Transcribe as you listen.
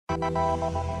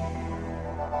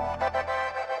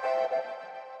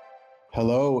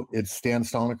Hello, it's Stan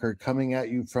Stolniker coming at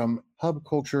you from Hub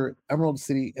Culture, Emerald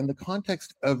City, in the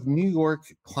context of New York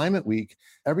Climate Week.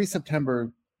 Every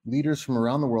September, leaders from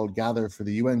around the world gather for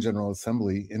the UN General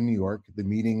Assembly in New York, the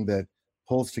meeting that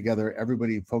pulls together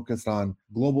everybody focused on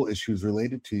global issues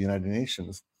related to the United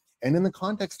Nations. And in the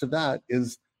context of that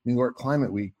is New York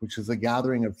Climate Week, which is a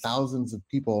gathering of thousands of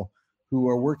people who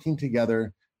are working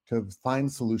together to find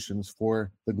solutions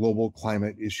for the global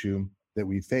climate issue that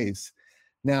we face.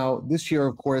 Now, this year,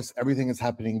 of course, everything is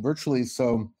happening virtually.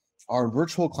 So our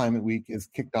virtual Climate Week is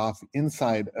kicked off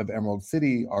inside of Emerald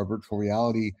City, our virtual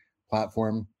reality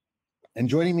platform. And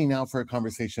joining me now for a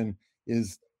conversation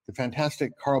is the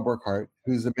fantastic Carl Burkhart,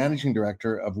 who's the managing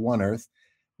director of One Earth.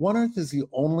 One Earth is the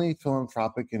only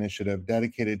philanthropic initiative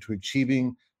dedicated to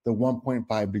achieving the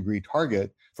 1.5 degree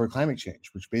target for climate change,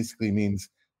 which basically means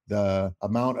the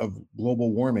amount of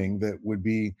global warming that would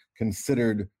be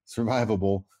considered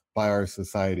survivable by our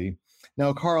society.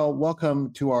 Now, Carl,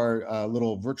 welcome to our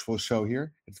little virtual show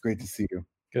here. It's great to see you.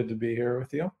 Good to be here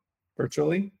with you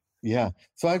virtually. Yeah.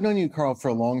 So I've known you, Carl, for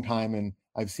a long time, and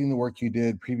I've seen the work you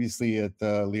did previously at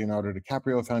the Leonardo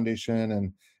DiCaprio Foundation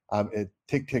and at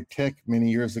Tick, Tick, Tick many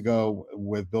years ago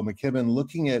with Bill McKibben,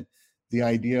 looking at the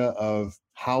idea of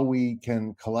how we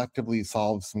can collectively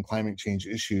solve some climate change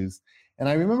issues. And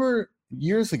I remember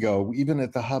years ago, even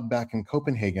at the Hub back in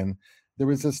Copenhagen, there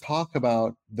was this talk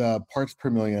about the parts per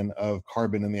million of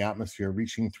carbon in the atmosphere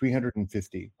reaching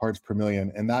 350 parts per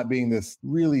million, and that being this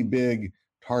really big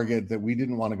target that we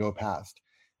didn't want to go past.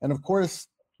 And of course,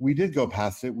 we did go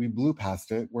past it. We blew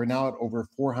past it. We're now at over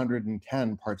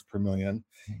 410 parts per million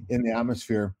in the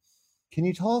atmosphere. Can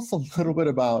you tell us a little bit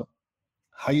about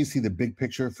how you see the big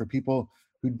picture for people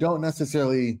who don't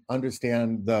necessarily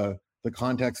understand the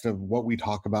context of what we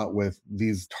talk about with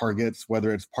these targets,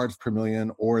 whether it's parts per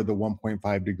million or the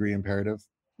 1.5 degree imperative?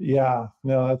 Yeah,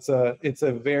 no, it's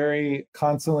a very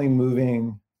constantly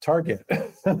moving target,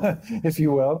 if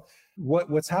you will.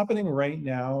 What's happening right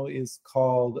now is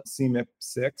called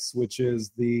CMIP6, which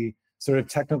is the sort of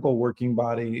technical working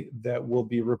body that will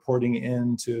be reporting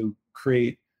in to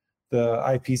create the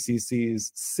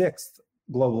IPCC's 6th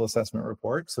global assessment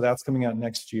report. So that's coming out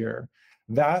next year.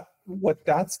 What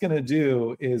that's going to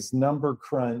do is number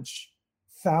crunch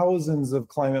thousands of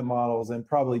climate models and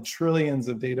probably trillions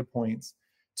of data points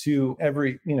to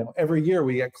every year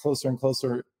we get closer and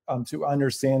closer to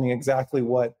understanding exactly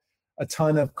what a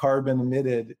ton of carbon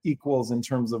emitted equals in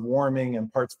terms of warming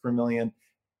and parts per million.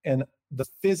 And the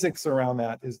physics around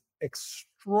that is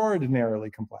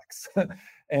extraordinarily complex.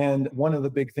 And one of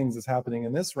the big things that's happening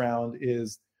in this round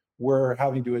is we're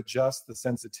having to adjust the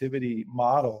sensitivity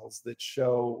models that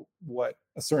show what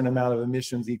a certain amount of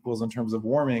emissions equals in terms of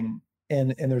warming.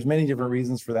 And there's many different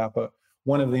reasons for that, but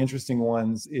one of the interesting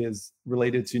ones is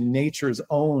related to nature's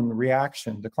own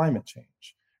reaction to climate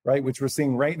change, right? Which we're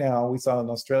seeing right now. We saw in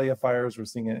Australia fires, we're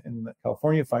seeing it in the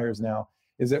California fires now,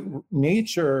 is that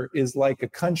nature is like a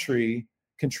country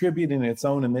contributing its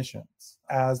own emissions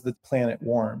as the planet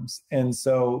warms. And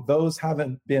so those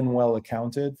haven't been well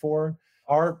accounted for.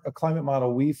 A climate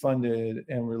model we funded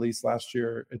and released last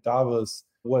year at Davos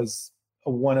was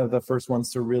one of the first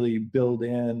ones to really build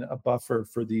in a buffer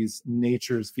for these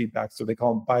nature's feedbacks. So they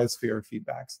call them biosphere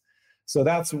feedbacks. So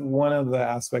that's one of the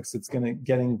aspects that's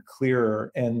getting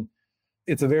clearer. And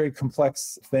it's a very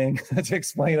complex thing to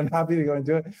explain. I'm happy to go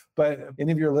into it. But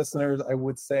any of your listeners, I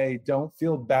would say, don't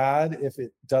feel bad if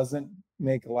it doesn't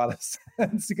make a lot of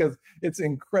sense because it's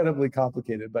incredibly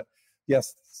complicated. But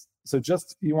yes, so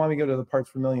just, you want me to go to the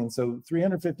parts per million. So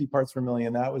 350 parts per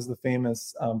million, that was the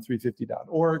famous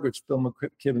 350.org, which Bill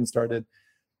McKibben started.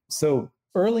 So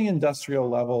early industrial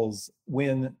levels,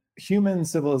 when human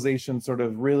civilization sort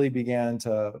of really began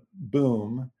to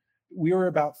boom, we were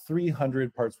about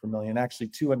 300 parts per million, actually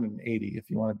 280 if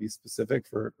you want to be specific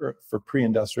for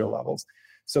pre-industrial levels.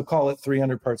 So call it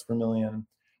 300 parts per million.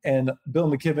 And Bill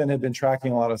McKibben had been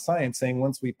tracking a lot of science saying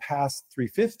once we passed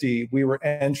 350, we were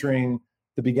entering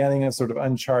the beginning of sort of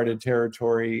uncharted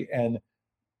territory and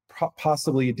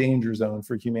possibly a danger zone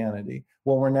for humanity.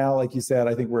 Well, we're now, like you said,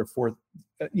 I think we're at fourth,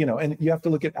 and you have to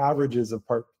look at averages of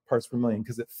parts per million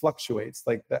because it fluctuates.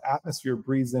 Like the atmosphere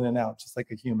breathes in and out just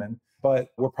like a human, but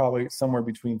we're probably somewhere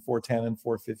between 410 and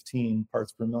 415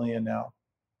 parts per million now.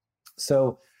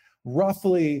 So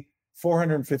roughly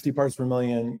 450 parts per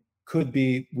million could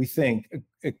be, we think,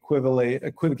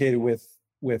 equivocated with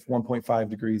 1.5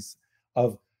 degrees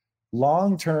of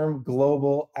long-term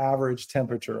global average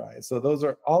temperature rise.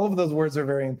 So all of those words are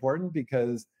very important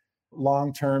because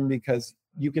long-term, because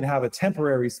you can have a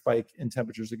temporary spike in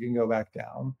temperatures that can go back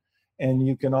down. And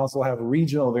you can also have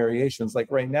regional variations. Like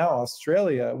right now,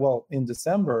 Australia, well, in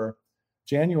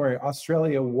January,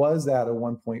 Australia was at a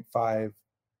 1.5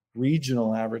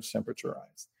 regional average temperature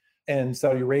rise. And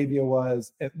Saudi Arabia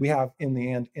was, we have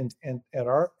at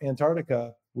our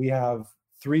Antarctica, we have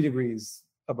 3 degrees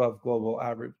above global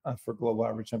average for global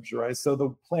average temperature rise. So the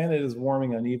planet is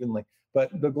warming unevenly, but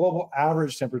the global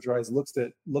average temperature rise looks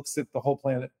at the whole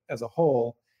planet as a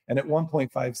whole. And at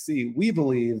 1.5 C, we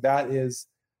believe that is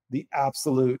the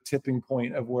absolute tipping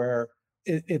point of where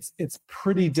it's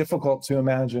pretty difficult to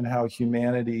imagine how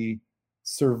humanity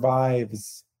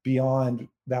survives beyond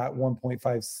that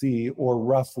 1.5 C, or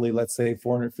roughly, let's say,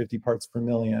 450 parts per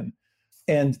million.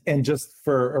 And just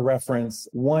for a reference,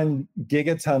 1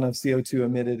 gigaton of CO2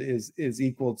 emitted is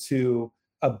equal to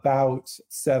about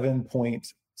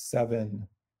 7.7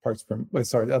 parts per,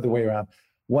 sorry, the other way around.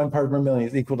 1 part per million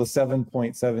is equal to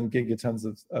 7.7 gigatons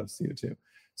of CO2.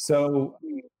 So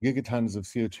gigatons of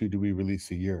CO2 do we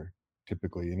release a year,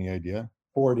 typically? Any idea?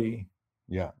 40.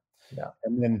 Yeah. Yeah.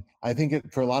 And then I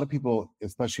think for a lot of people,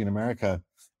 especially in America,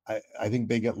 I think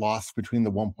they get lost between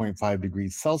the 1.5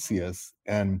 degrees Celsius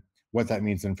and what that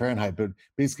means in Fahrenheit. But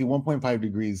basically 1.5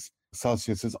 degrees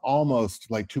Celsius is almost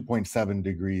like 2.7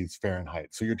 degrees Fahrenheit.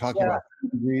 So you're talking about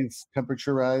 2 degrees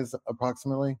temperature rise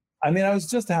approximately? I mean, I was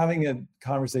just having a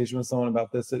conversation with someone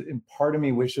about this, and part of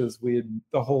me wishes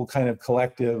the whole kind of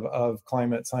collective of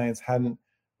climate science hadn't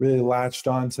really latched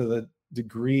on to the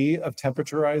degree of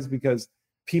temperature rise, because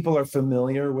people are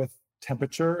familiar with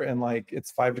temperature and like it's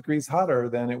 5 degrees hotter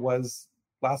than it was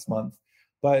last month.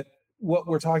 But what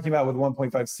we're talking about with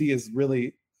 1.5 C is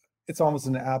really, it's almost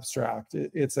an abstract.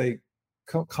 It's a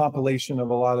compilation of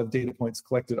a lot of data points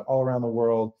collected all around the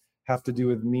world, have to do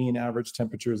with mean average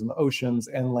temperatures in the oceans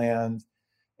and land.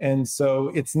 And so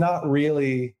it's not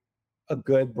really a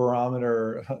good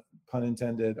barometer, pun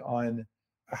intended, on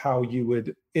how you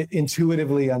would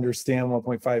intuitively understand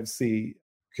 1.5 C.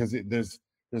 Because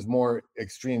there's more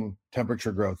extreme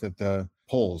temperature growth at the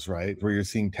poles, right? Where you're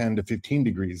seeing 10 to 15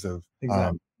 degrees of...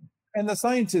 Exactly. And the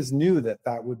scientists knew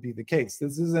that would be the case.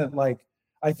 This isn't like,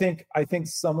 I think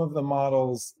some of the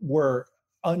models were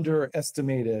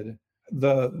underestimated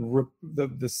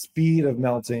the speed of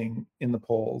melting in the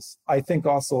poles. I think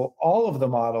also all of the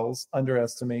models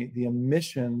underestimate the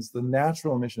emissions, the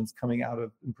natural emissions coming out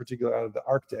of, in particular, out of the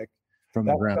Arctic. From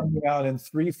the ground. Coming out in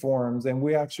 3 forms. And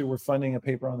we actually were funding a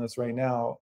paper on this right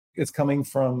now. It's coming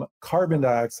from carbon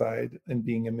dioxide and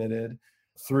being emitted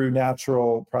through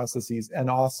natural processes, and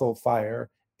also fire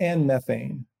and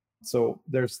methane. So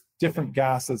there's different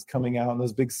gases coming out, and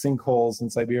those big sinkholes in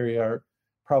Siberia are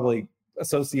probably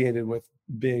associated with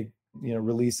big,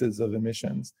 releases of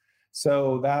emissions.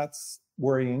 So that's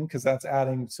worrying, because that's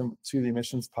adding to the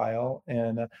emissions pile.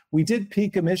 And we did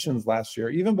peak emissions last year,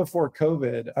 even before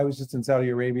COVID. I was just in Saudi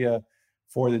Arabia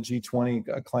for the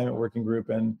G20 climate working group,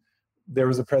 and there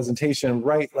was a presentation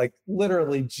like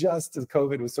literally just as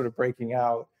COVID was sort of breaking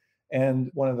out.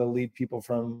 And one of the lead people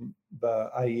from the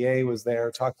IEA was there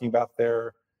talking about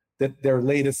their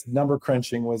latest number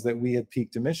crunching was that we had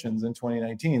peaked emissions in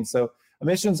 2019. So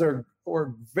emissions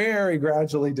were very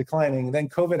gradually declining. Then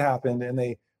COVID happened and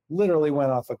they literally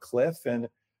went off a cliff, and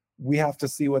we have to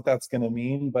see what that's going to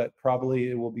mean, but probably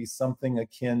it will be something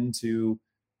akin to,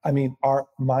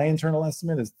 my internal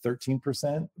estimate is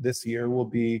 13% this year will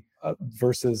be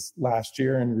versus last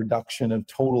year in reduction of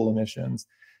total emissions.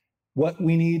 What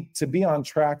we need to be on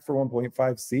track for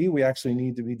 1.5 C, we actually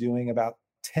need to be doing about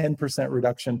 10%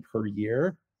 reduction per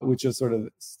year, which is sort of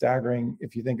staggering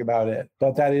if you think about it.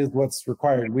 But that is what's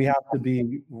required. We have to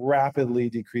be rapidly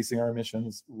decreasing our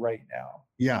emissions right now.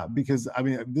 Yeah, because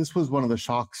this was one of the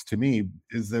shocks to me,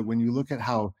 is that when you look at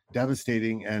how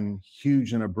devastating and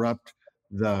huge and abrupt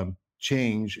the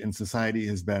change in society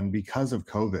has been because of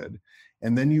COVID,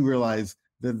 and then you realize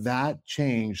that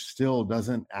change still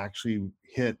doesn't actually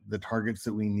hit the targets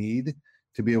that we need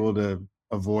to be able to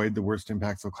avoid the worst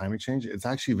impacts of climate change, it's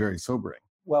actually very sobering.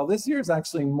 Well, this year is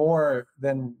actually more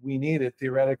than we needed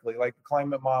theoretically. Like the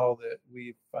climate model that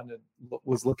we funded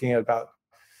was looking at about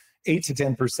 8 to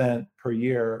 10% per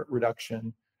year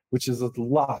reduction, which is a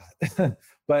lot.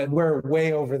 But we're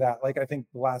way over that. Like I think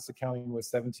the last accounting was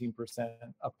 17%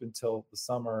 up until the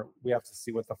summer. We have to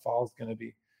see what the fall is going to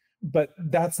be. But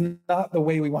that's not the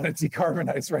way we want to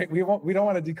decarbonize, right? We don't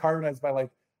want to decarbonize by like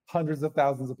hundreds of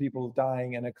thousands of people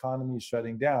dying and economies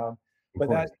shutting down.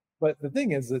 But the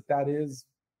thing is that is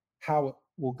how it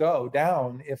will go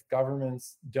down if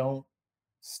governments don't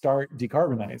start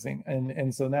decarbonizing.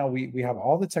 And so now we have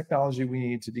all the technology we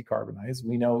need to decarbonize.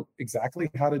 We know exactly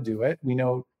how to do it. We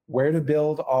know where to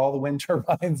build all the wind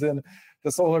turbines and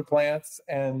the solar plants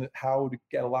and how to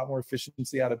get a lot more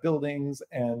efficiency out of buildings,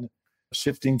 and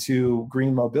shifting to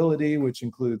green mobility, which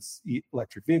includes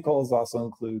electric vehicles, also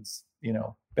includes,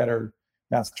 better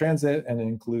mass transit, and it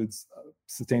includes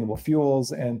sustainable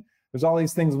fuels. And there's all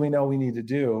these things we know we need to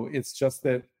do. It's just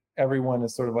that everyone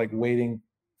is sort of like waiting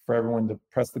for everyone to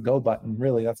press the go button.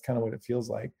 Really, that's kind of what it feels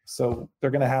like. So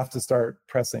they're going to have to start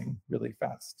pressing really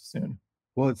fast soon.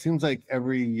 Well, it seems like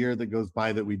every year that goes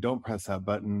by that we don't press that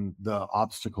button, the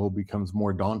obstacle becomes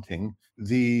more daunting.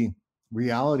 The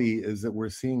reality is that we're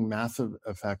seeing massive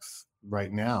effects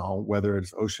right now, whether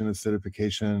it's ocean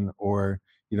acidification or,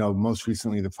 most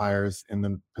recently the fires in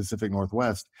the Pacific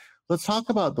Northwest. Let's talk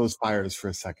about those fires for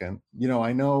a second.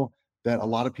 I know that a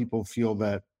lot of people feel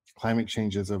that climate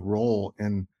change has a role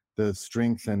in the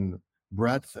strength and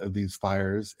breadth of these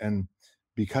fires. And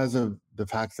because of the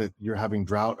fact that you're having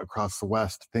drought across the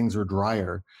West, things are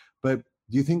drier. But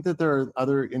do you think that there are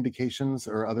other indications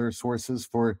or other sources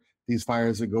for these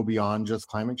fires that go beyond just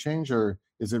climate change, or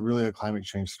is it really a climate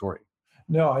change story?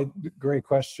 No, great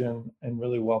question and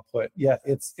really well put. Yeah,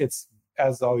 it's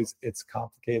as always, it's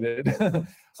complicated.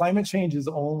 Climate change is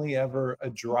only ever a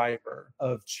driver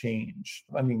of change.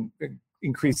 I mean,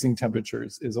 increasing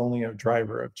temperatures is only a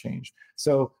driver of change.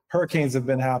 So hurricanes have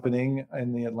been happening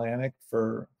in the Atlantic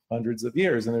for hundreds of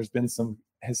years, and there's been some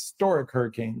historic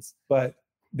hurricanes, but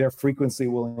their frequency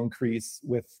will increase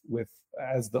with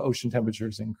as the ocean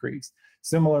temperatures increase.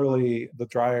 Similarly, the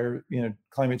drier,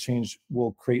 climate change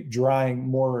will create drying,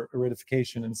 more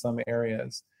aridification in some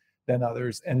areas than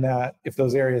others. And that if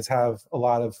those areas have a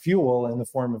lot of fuel in the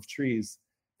form of trees,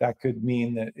 that could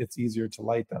mean that it's easier to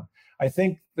light them. I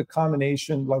think the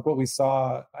combination, like what we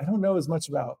saw, I don't know as much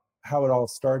about how it all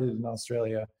started in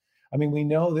Australia. I mean, we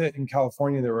know that in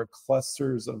California, there were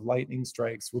clusters of lightning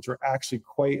strikes, which were actually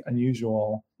quite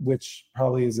unusual, which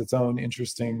probably is its own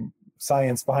interesting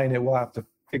science behind it. We'll have to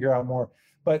figure out more.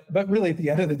 But really, at the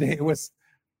end of the day, it was,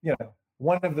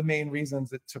 one of the main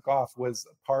reasons it took off was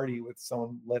a party with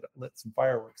someone lit some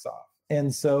fireworks off.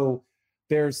 And so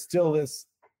there's still this,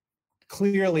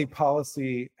 clearly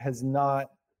policy has not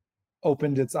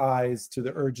opened its eyes to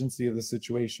the urgency of the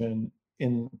situation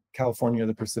in California or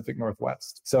the Pacific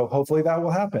Northwest. So hopefully that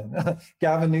will happen.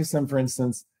 Gavin Newsom, for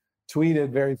instance, tweeted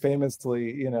very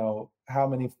famously, how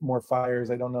many more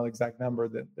fires, I don't know the exact number,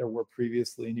 that there were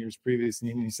previously in years previous.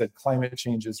 And he said, climate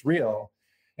change is real,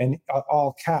 and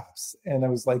all caps. And I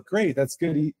was like, great, that's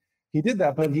good. He did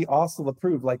that, but he also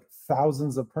approved like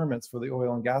thousands of permits for the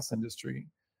oil and gas industry.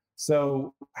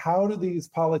 So how do these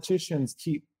politicians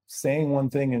keep saying one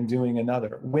thing and doing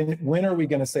another? When are we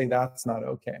going to say that's not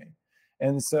okay?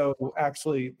 And so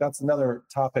actually, that's another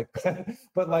topic.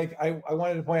 But like, I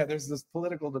wanted to point out, there's this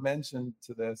political dimension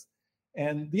to this.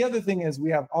 And the other thing is we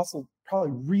have also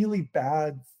probably really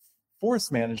bad forest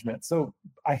management. So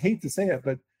I hate to say it,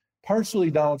 but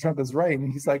partially Donald Trump is right.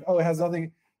 And he's like, oh, it has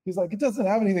nothing. He's like, it doesn't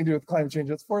have anything to do with climate change.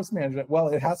 It's forest management. Well,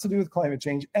 it has to do with climate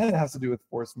change, and it has to do with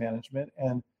forest management.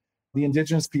 And the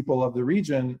indigenous people of the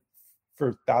region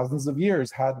for thousands of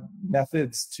years had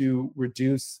methods to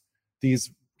reduce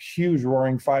these huge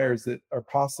roaring fires that are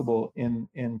possible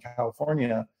in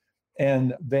California.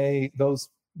 And they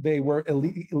were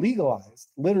illegalized.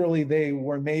 Literally, they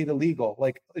were made illegal.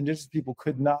 Like, indigenous people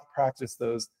could not practice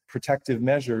those protective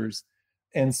measures.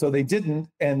 And so they didn't.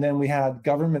 And then we had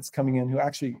governments coming in who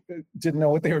actually didn't know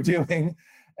what they were doing.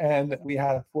 And we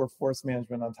had poor forest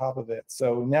management on top of it.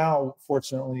 So now,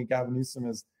 fortunately, Gavin Newsom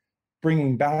is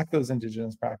bringing back those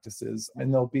indigenous practices.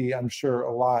 And there'll be, I'm sure,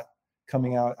 a lot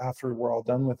coming out after we're all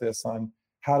done with this on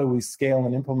how do we scale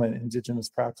and implement indigenous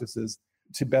practices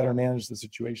to better manage the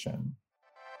situation.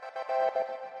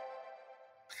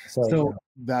 So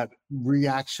that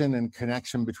reaction and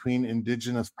connection between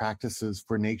indigenous practices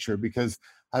for nature, because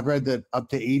I've read that up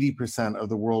to 80% of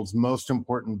the world's most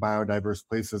important biodiverse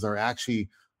places are actually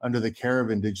under the care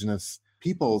of indigenous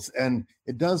peoples. And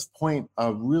it does point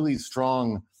a really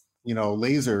strong,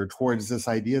 laser towards this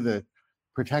idea that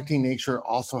protecting nature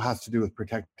also has to do with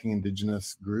protecting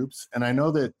indigenous groups. And I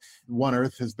know that One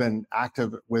Earth has been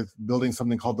active with building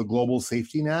something called the Global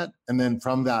Safety Net. And then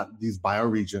from that, these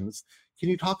bioregions. Can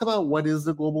you talk about what is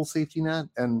the Global Safety Net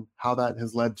and how that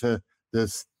has led to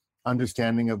this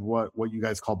understanding of what you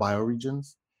guys call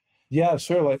bioregions? Yeah,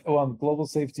 sure. Global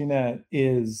Safety Net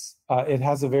is, it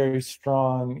has a very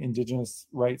strong indigenous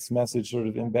rights message sort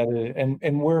of embedded. And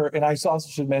I also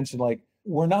should mention,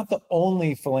 we're not the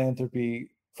only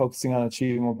philanthropy focusing on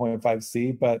achieving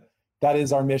 1.5C, but that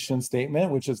is our mission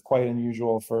statement, which is quite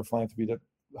unusual for philanthropy to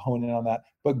hone in on that.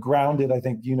 But Grounded, I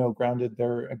think, Grounded,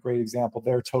 they're a great example.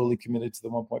 They're totally committed to the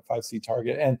 1.5C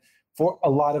target. And For a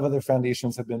lot of other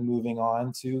foundations have been moving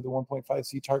on to the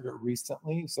 1.5C target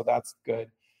recently, so that's good.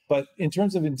 But in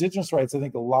terms of indigenous rights, I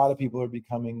think a lot of people are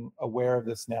becoming aware of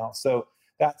this now. So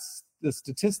that's the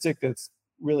statistic that's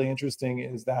really interesting,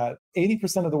 is that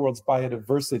 80% of the world's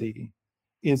biodiversity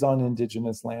is on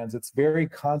indigenous lands. It's very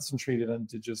concentrated on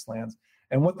indigenous lands.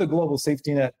 And what the Global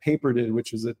Safety Net paper did,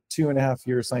 which was a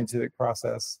 2.5-year scientific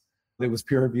process that was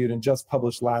peer reviewed and just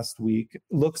published last week,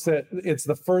 it's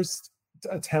the first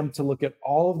attempt to look at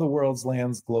all of the world's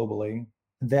lands globally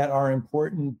that are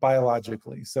important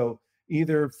biologically. So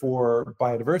either for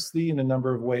biodiversity in a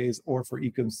number of ways or for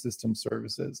ecosystem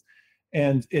services.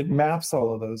 And it maps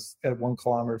all of those at 1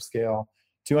 kilometer scale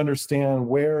to understand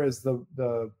where's the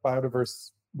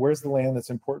land that's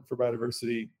important for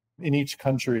biodiversity in each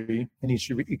country, in each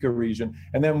ecoregion.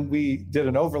 And then we did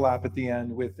an overlap at the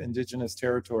end with indigenous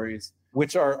territories,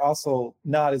 which are also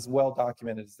not as well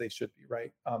documented as they should be,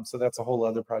 right? So that's a whole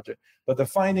other project. But the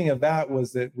finding of that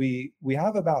was that we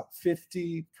have about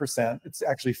 50%, it's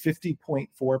actually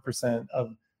 50.4%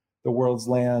 of the world's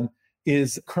land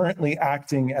is currently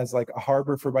acting as like a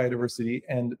harbor for biodiversity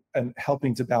and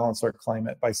helping to balance our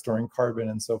climate by storing carbon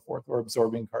and so forth, or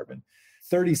absorbing carbon.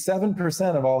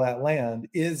 37% of all that land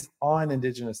is on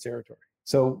indigenous territory.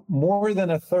 So more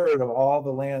than a third of all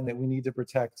the land that we need to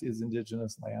protect is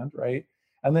indigenous land, right?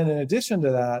 And then in addition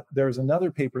to that, there's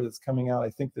another paper that's coming out, I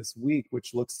think this week,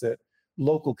 which looks at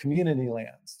local community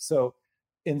lands. So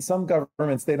in some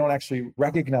governments, they don't actually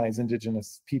recognize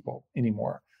indigenous people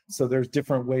anymore. So there's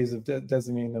different ways of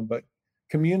designating them, but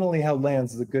communally held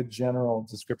lands is a good general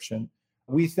description.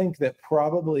 We think that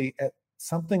probably at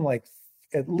something like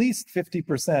at least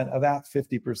 50% of that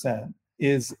 50%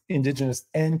 is indigenous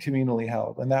and communally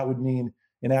held. And that would mean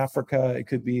in Africa, it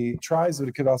could be tribes, but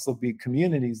it could also be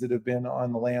communities that have been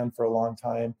on the land for a long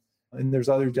time. And there's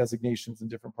other designations in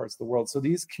different parts of the world. So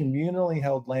these communally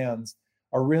held lands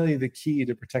are really the key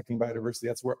to protecting biodiversity.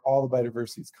 That's where all the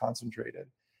biodiversity is concentrated.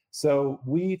 So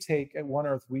we take, at One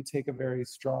Earth, we take a very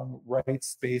strong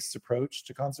rights-based approach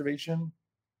to conservation,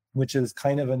 which is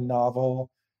kind of a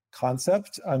novel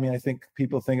concept. I mean, I think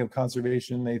people think of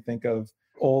conservation, they think of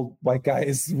old white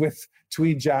guys with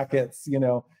tweed jackets,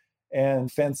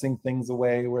 and fencing things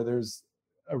away where there's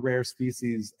a rare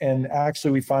species. And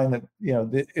actually we find that,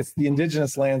 it's the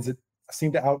indigenous lands that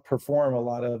seem to outperform a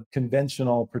lot of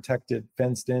conventional protected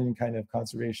fenced in kind of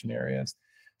conservation areas.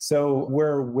 So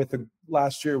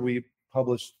last year we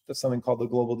published something called the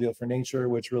Global Deal for Nature,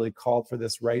 which really called for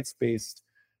this rights-based,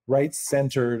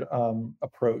 rights-centered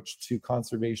approach to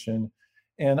conservation.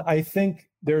 And I think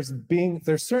there's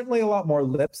certainly a lot more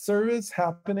lip service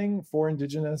happening for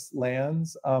indigenous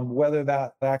lands. Whether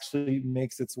that actually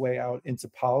makes its way out into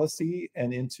policy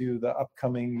and into the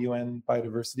upcoming UN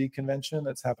Biodiversity Convention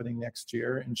that's happening next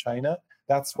year in China,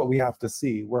 that's what we have to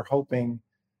see. We're hoping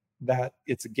that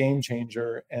it's a game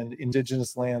changer and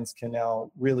indigenous lands can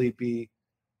now really be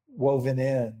woven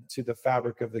in to the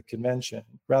fabric of the convention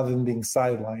rather than being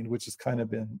sidelined, which has kind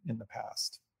of been in the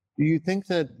past. Do you think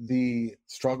that the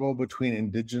struggle between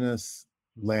indigenous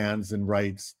lands and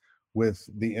rights with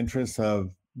the interests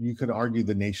of, you could argue,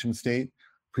 the nation state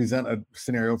present a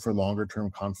scenario for longer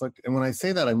term conflict? And when I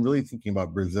say that, I'm really thinking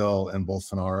about Brazil and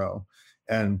Bolsonaro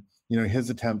and his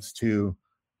attempts to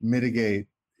mitigate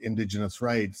indigenous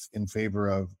rights in favor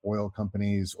of oil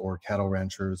companies or cattle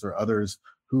ranchers or others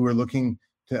who are looking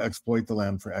to exploit the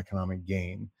land for economic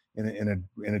gain in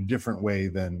a different way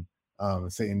than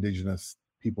say indigenous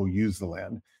people use the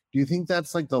land. Do you think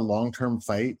that's like the long-term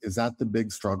fight? Is that the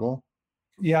big struggle?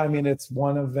 Yeah, I mean, it's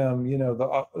one of them.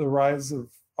 The rise of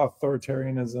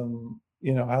authoritarianism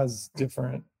has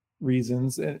different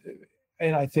reasons.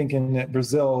 And I think in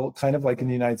Brazil, kind of like in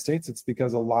the United States, it's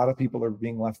because a lot of people are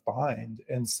being left behind.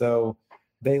 And so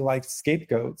they like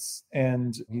scapegoats.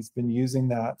 And he's been using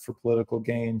that for political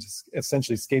gain, just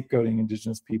essentially scapegoating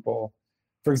indigenous people,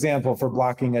 for example, for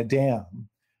blocking a dam,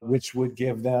 which would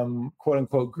give them quote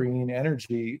unquote green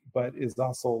energy, but is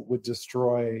also would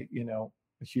destroy,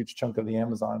 a huge chunk of the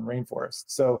Amazon rainforest.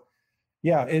 So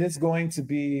yeah, it is going to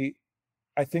be,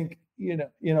 I think,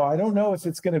 I don't know if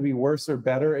it's going to be worse or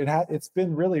better. It's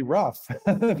been really rough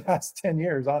the past 10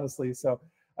 years, honestly. So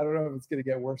I don't know if it's going to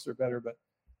get worse or better, but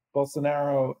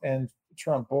Bolsonaro and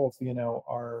Trump both,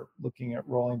 are looking at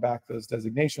rolling back those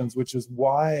designations, which is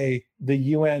why the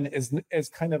UN is as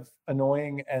kind of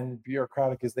annoying and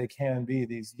bureaucratic as they can be.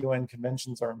 These UN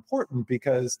conventions are important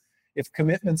because if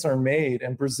commitments are made,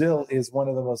 and Brazil is one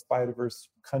of the most biodiverse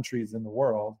countries in the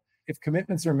world, if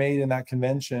commitments are made in that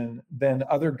convention, then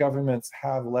other governments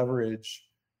have leverage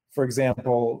For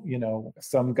example,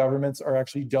 some governments are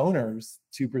actually donors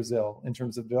to Brazil in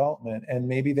terms of development, and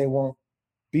maybe they won't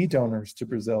be donors to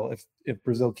Brazil if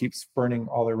Brazil keeps burning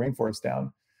all their rainforest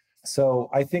down. So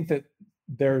I think that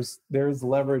there's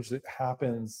leverage that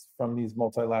happens from these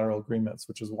multilateral agreements,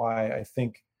 which is why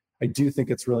I do think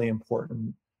it's really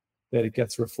important that it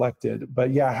gets reflected.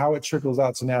 But yeah, how it trickles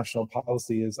out to national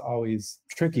policy is always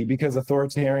tricky, because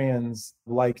authoritarians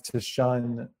like to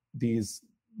shun these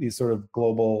sort of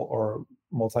global or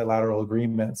multilateral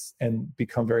agreements and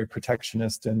become very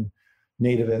protectionist and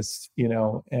nativist,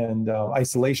 and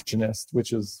isolationist,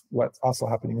 which is what's also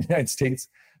happening in the United States.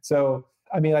 So,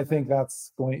 I mean, I think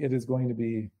it is going to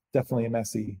be definitely a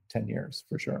messy 10 years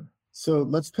for sure. So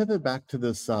let's pivot back to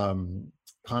this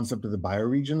concept of the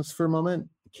bioregions for a moment.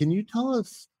 Can you tell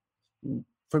us,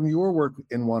 from your work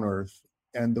in One Earth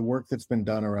and the work that's been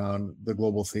done around the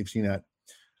global safety net,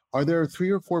 are there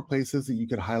 3 or 4 places that you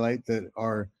could highlight that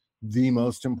are the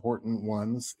most important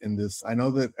ones in this? I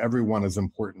know that every one is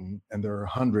important and there are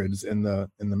hundreds in the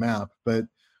map, but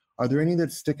are there any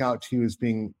that stick out to you as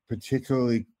being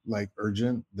particularly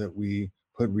urgent that we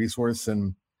put resource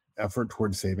and effort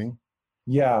towards saving?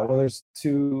 Yeah, well, there's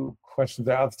 2 questions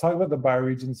there. Let's talk about the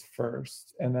bioregions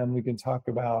first, and then we can talk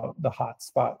about the hot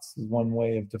spots is one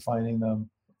way of defining them.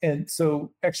 And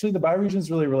so actually the bioregions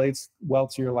really relates well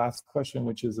to your last question,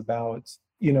 which is about,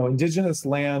 indigenous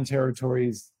land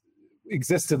territories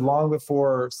existed long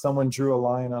before someone drew a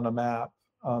line on a map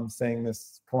saying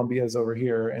this Colombia is over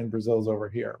here and Brazil's over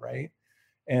here, right?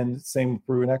 And same with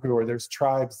Peru and Ecuador. There's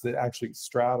tribes that actually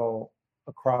straddle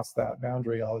across that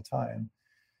boundary all the time.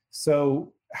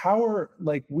 So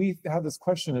we have this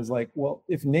question is well,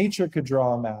 if nature could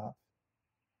draw a map,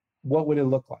 what would it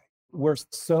look like? We're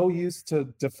so used to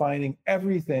defining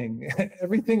everything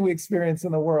we experience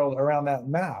in the world around that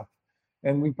map.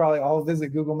 And we probably all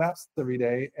visit Google Maps every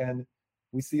day, and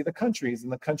we see the countries,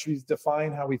 and the countries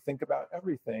define how we think about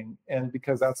everything. And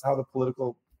because that's how the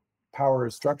political power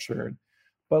is structured.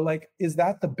 But is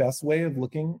that the best way of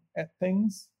looking at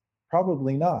things?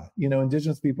 Probably not.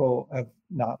 Indigenous people have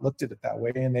not looked at it that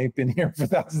way, and they've been here for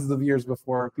thousands of years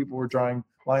before people were drawing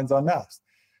lines on maps.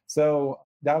 So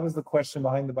that was the question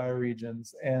behind the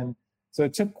bioregions. And so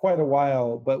it took quite a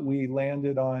while, but we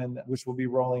landed on, which we'll be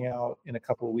rolling out in a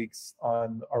couple of weeks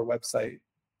on our website.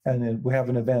 And then we have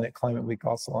an event at Climate Week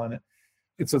also on it.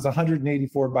 It's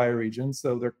 184 bioregions.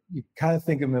 So you kind of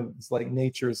think of them as like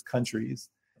nature's countries.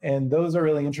 And those are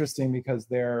really interesting because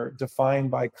they're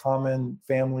defined by common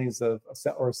families or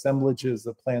assemblages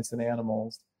of plants and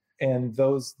animals. And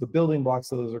the building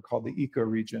blocks of those are called the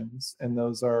ecoregions. And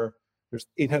there's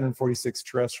 846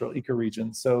 terrestrial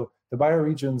ecoregions. So the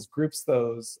bioregions groups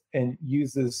those and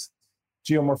uses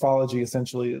geomorphology,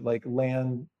 essentially like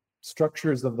land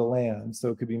structures of the land. So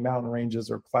it could be mountain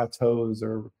ranges or plateaus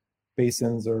or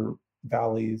basins or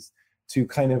valleys to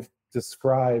kind of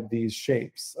describe these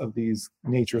shapes of these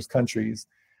nature's countries.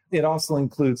 It also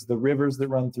includes the rivers that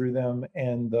run through them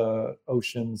and the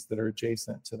oceans that are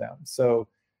adjacent to them. So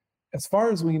as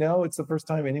far as we know, it's the first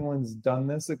time anyone's done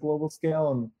this at global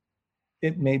scale.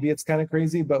 And maybe it's kind of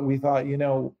crazy, but we thought,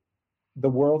 the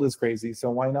world is crazy.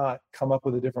 So why not come up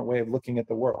with a different way of looking at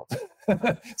the world?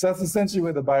 So that's essentially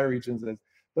what the bioregions is.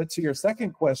 But to your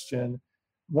second question,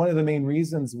 one of the main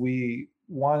reasons we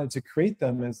wanted to create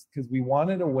them is because we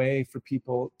wanted a way for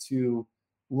people to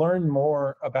learn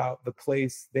more about the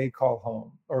place they call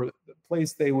home, or the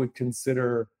place they would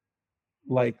consider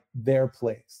like their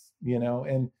place,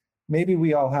 and maybe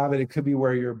we all have it. It could be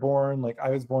where you're born. Like I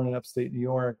was born in upstate New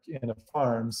York in a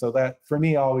farm. So that for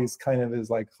me always kind of is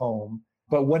like home.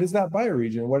 But what is that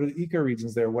bioregion? What are the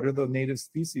ecoregions there? What are the native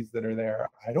species that are there?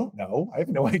 I don't know. I have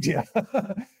no idea.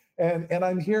 And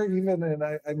I'm here and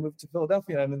I moved to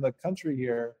Philadelphia. I'm in the country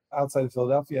here outside of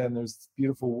Philadelphia, and there's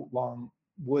beautiful long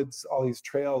woods, all these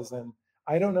trails. And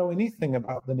I don't know anything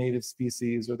about the native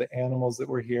species or the animals that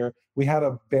were here. We had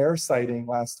a bear sighting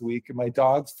last week, and my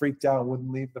dogs freaked out and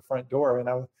wouldn't leave the front door.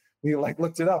 And we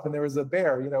looked it up, and there was a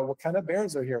bear. What kind of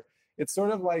bears are here? It's sort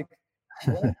of like,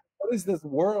 what is this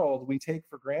world we take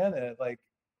for granted? Like,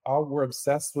 we're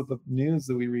obsessed with the news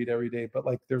that we read every day, but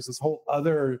like there's this whole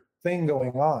other thing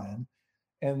going on.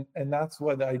 And that's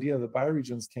what the idea of the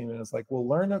bioregions came in. It's like,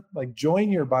 well,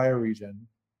 join your bioregion,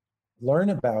 learn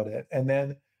about it, and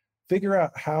then figure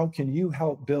out how can you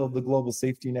help build the global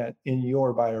safety net in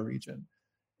your bioregion.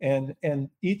 And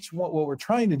each one, what we're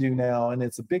trying to do now, and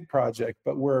it's a big project,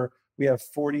 but we have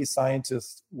 40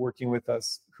 scientists working with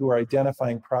us who are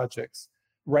identifying projects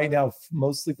right now,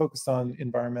 mostly focused on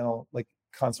environmental, like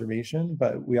conservation,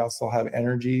 but we also have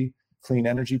energy clean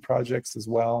energy projects as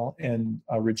well, and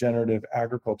regenerative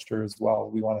agriculture as well.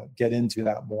 We want to get into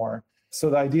that more. So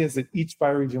the idea is that each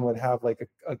bioregion would have like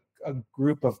a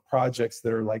group of projects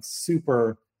that are like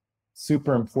super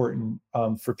important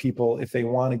for people. If they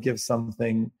want to give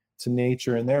something to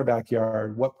nature in their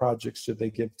backyard, what projects should they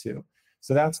give to?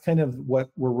 So that's kind of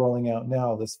what we're rolling out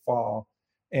now this fall.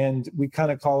 And we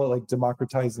kind of call it like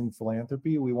democratizing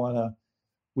philanthropy. We want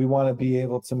to be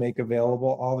able to make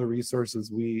available all the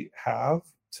resources we have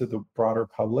to the broader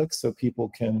public so people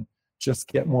can just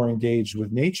get more engaged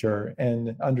with nature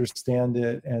and understand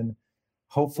it, and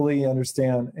hopefully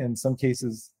understand, in some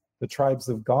cases, the tribes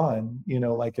have gone,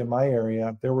 like in my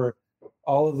area, there were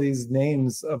all of these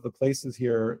names of the places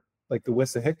here, like the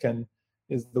Wissahickon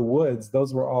is the woods.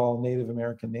 Those were all Native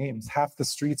American names. Half the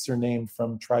streets are named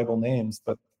from tribal names,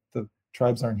 but the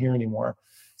tribes aren't here anymore.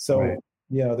 So, right.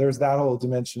 There's that whole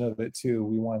dimension of it too.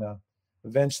 We want to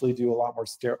eventually do a lot more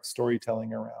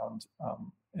storytelling around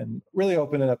and really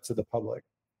open it up to the public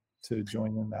to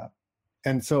join in that.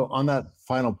 And so on that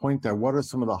final point there, what are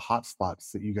some of the hot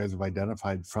spots that you guys have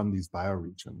identified from these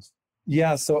bioregions?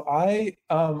 Yeah, so I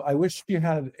wish you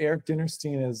had Eric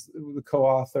Dinnerstein as the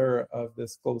co-author of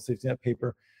this Global Safety Net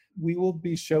paper. We will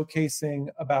be showcasing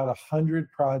about 100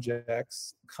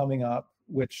 projects coming up,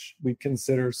 which we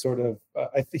consider sort of,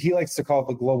 he likes to call it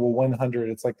the Global 100.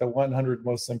 It's like the 100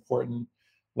 most important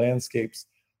landscapes.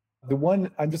 The one,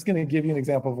 I'm just going to give you an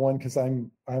example of one because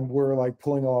we're like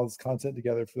pulling all this content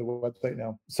together for the website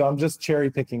now. So I'm just cherry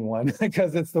picking one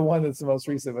because it's the one that's the most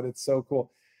recent, but it's so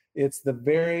cool. It's a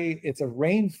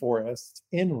rainforest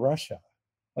in Russia.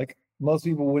 Like most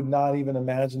people would not even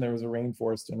imagine there was a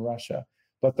rainforest in Russia.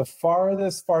 But the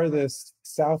farthest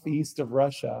southeast of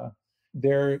Russia,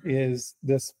 there is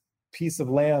this piece of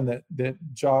land that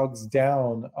jogs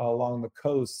down along the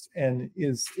coast and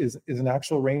is an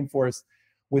actual rainforest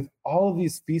with all of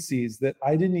these species that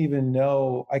I didn't even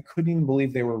know, I couldn't even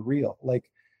believe they were real. Like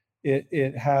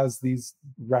it has these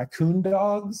raccoon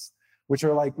dogs, which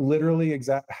are like literally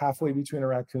halfway between a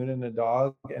raccoon and a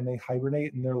dog, and they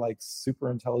hibernate, and they're like super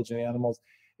intelligent animals.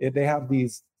 They have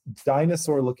these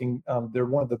dinosaur-looking, they're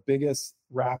one of the biggest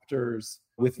raptors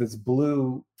with this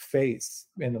blue face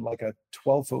and like a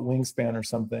 12-foot wingspan or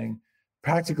something,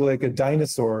 practically like a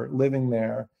dinosaur living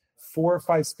there. 4 or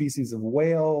 5 species of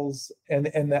whales, and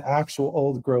the actual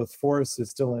old growth forest is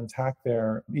still intact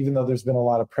there, even though there's been a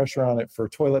lot of pressure on it for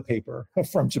toilet paper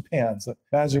from Japan. So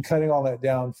imagine cutting all that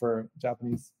down for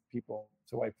Japanese people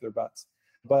to wipe their butts.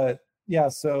 But yeah,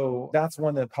 so that's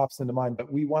one that pops into mind.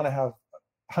 But we want to have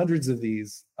hundreds of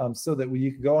these so that when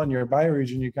you can go on your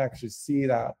bioregion, you can actually see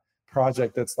that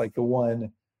project that's like the one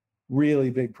really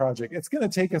big project. It's going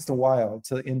to take us a while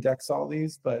to index all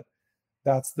these, but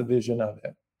that's the vision of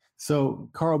it. So,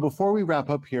 Carl, before we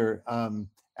wrap up here,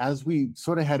 as we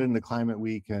sort of head into Climate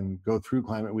Week and go through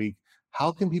Climate Week,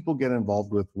 how can people get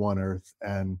involved with One Earth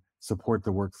and support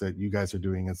the work that you guys are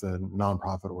doing as a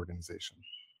nonprofit organization?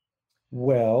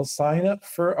 Well, sign up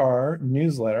for our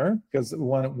newsletter, because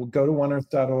go to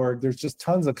oneearth.org. There's just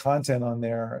tons of content on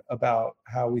there about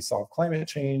how we solve climate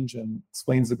change and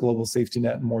explains the global safety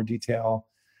net in more detail.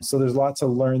 So there's lots to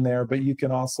learn there, but you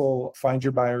can also find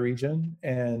your bioregion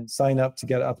and sign up to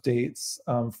get updates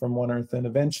from One Earth. And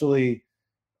eventually,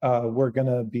 we're going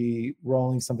to be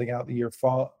rolling something out the year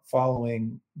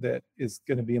following that is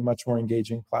going to be a much more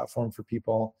engaging platform for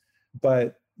people.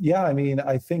 But yeah, I mean,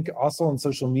 I think also on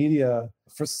social media,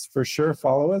 for sure,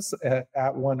 follow us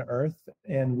at One Earth.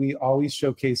 And we always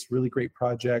showcase really great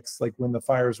projects, like when the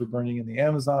fires were burning in the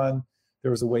Amazon. There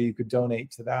was a way you could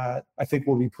donate to that. I think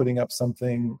we'll be putting up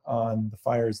something on the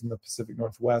fires in the Pacific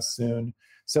Northwest soon.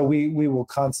 So we will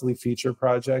constantly feature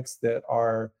projects that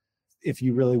are, if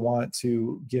you really want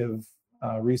to give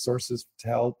resources to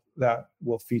help, that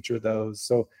will feature those.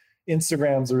 So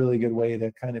Instagram's a really good way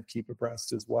to kind of keep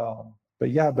abreast as well.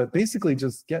 But yeah, basically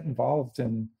just get involved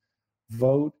and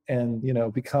vote and,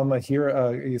 become a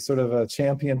hero, sort of a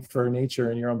champion for nature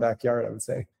in your own backyard, I would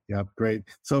say. Yeah, great.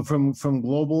 So from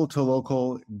global to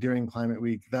local during Climate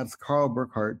Week, that's Carl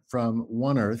Burkhart from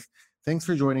One Earth. Thanks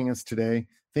for joining us today.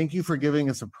 Thank you for giving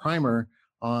us a primer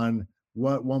on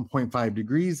what 1.5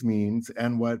 degrees means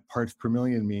and what parts per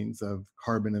million means of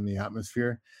carbon in the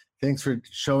atmosphere. Thanks for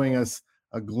showing us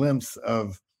a glimpse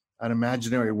of an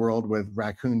imaginary world with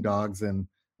raccoon dogs and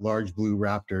large blue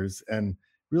raptors, and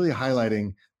really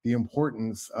highlighting the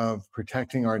importance of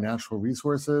protecting our natural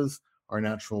resources, our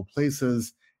natural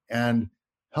places, and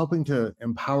helping to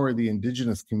empower the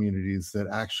indigenous communities that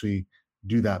actually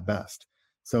do that best.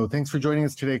 So thanks for joining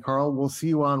us today, Carl. We'll see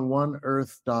you on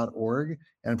oneearth.org.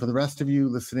 And for the rest of you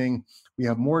listening, we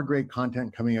have more great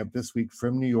content coming up this week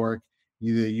from New York, the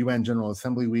UN General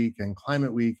Assembly Week and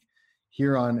Climate Week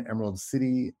here on Emerald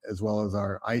City, as well as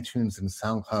our iTunes and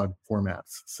SoundCloud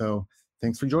formats. So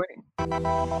thanks for joining.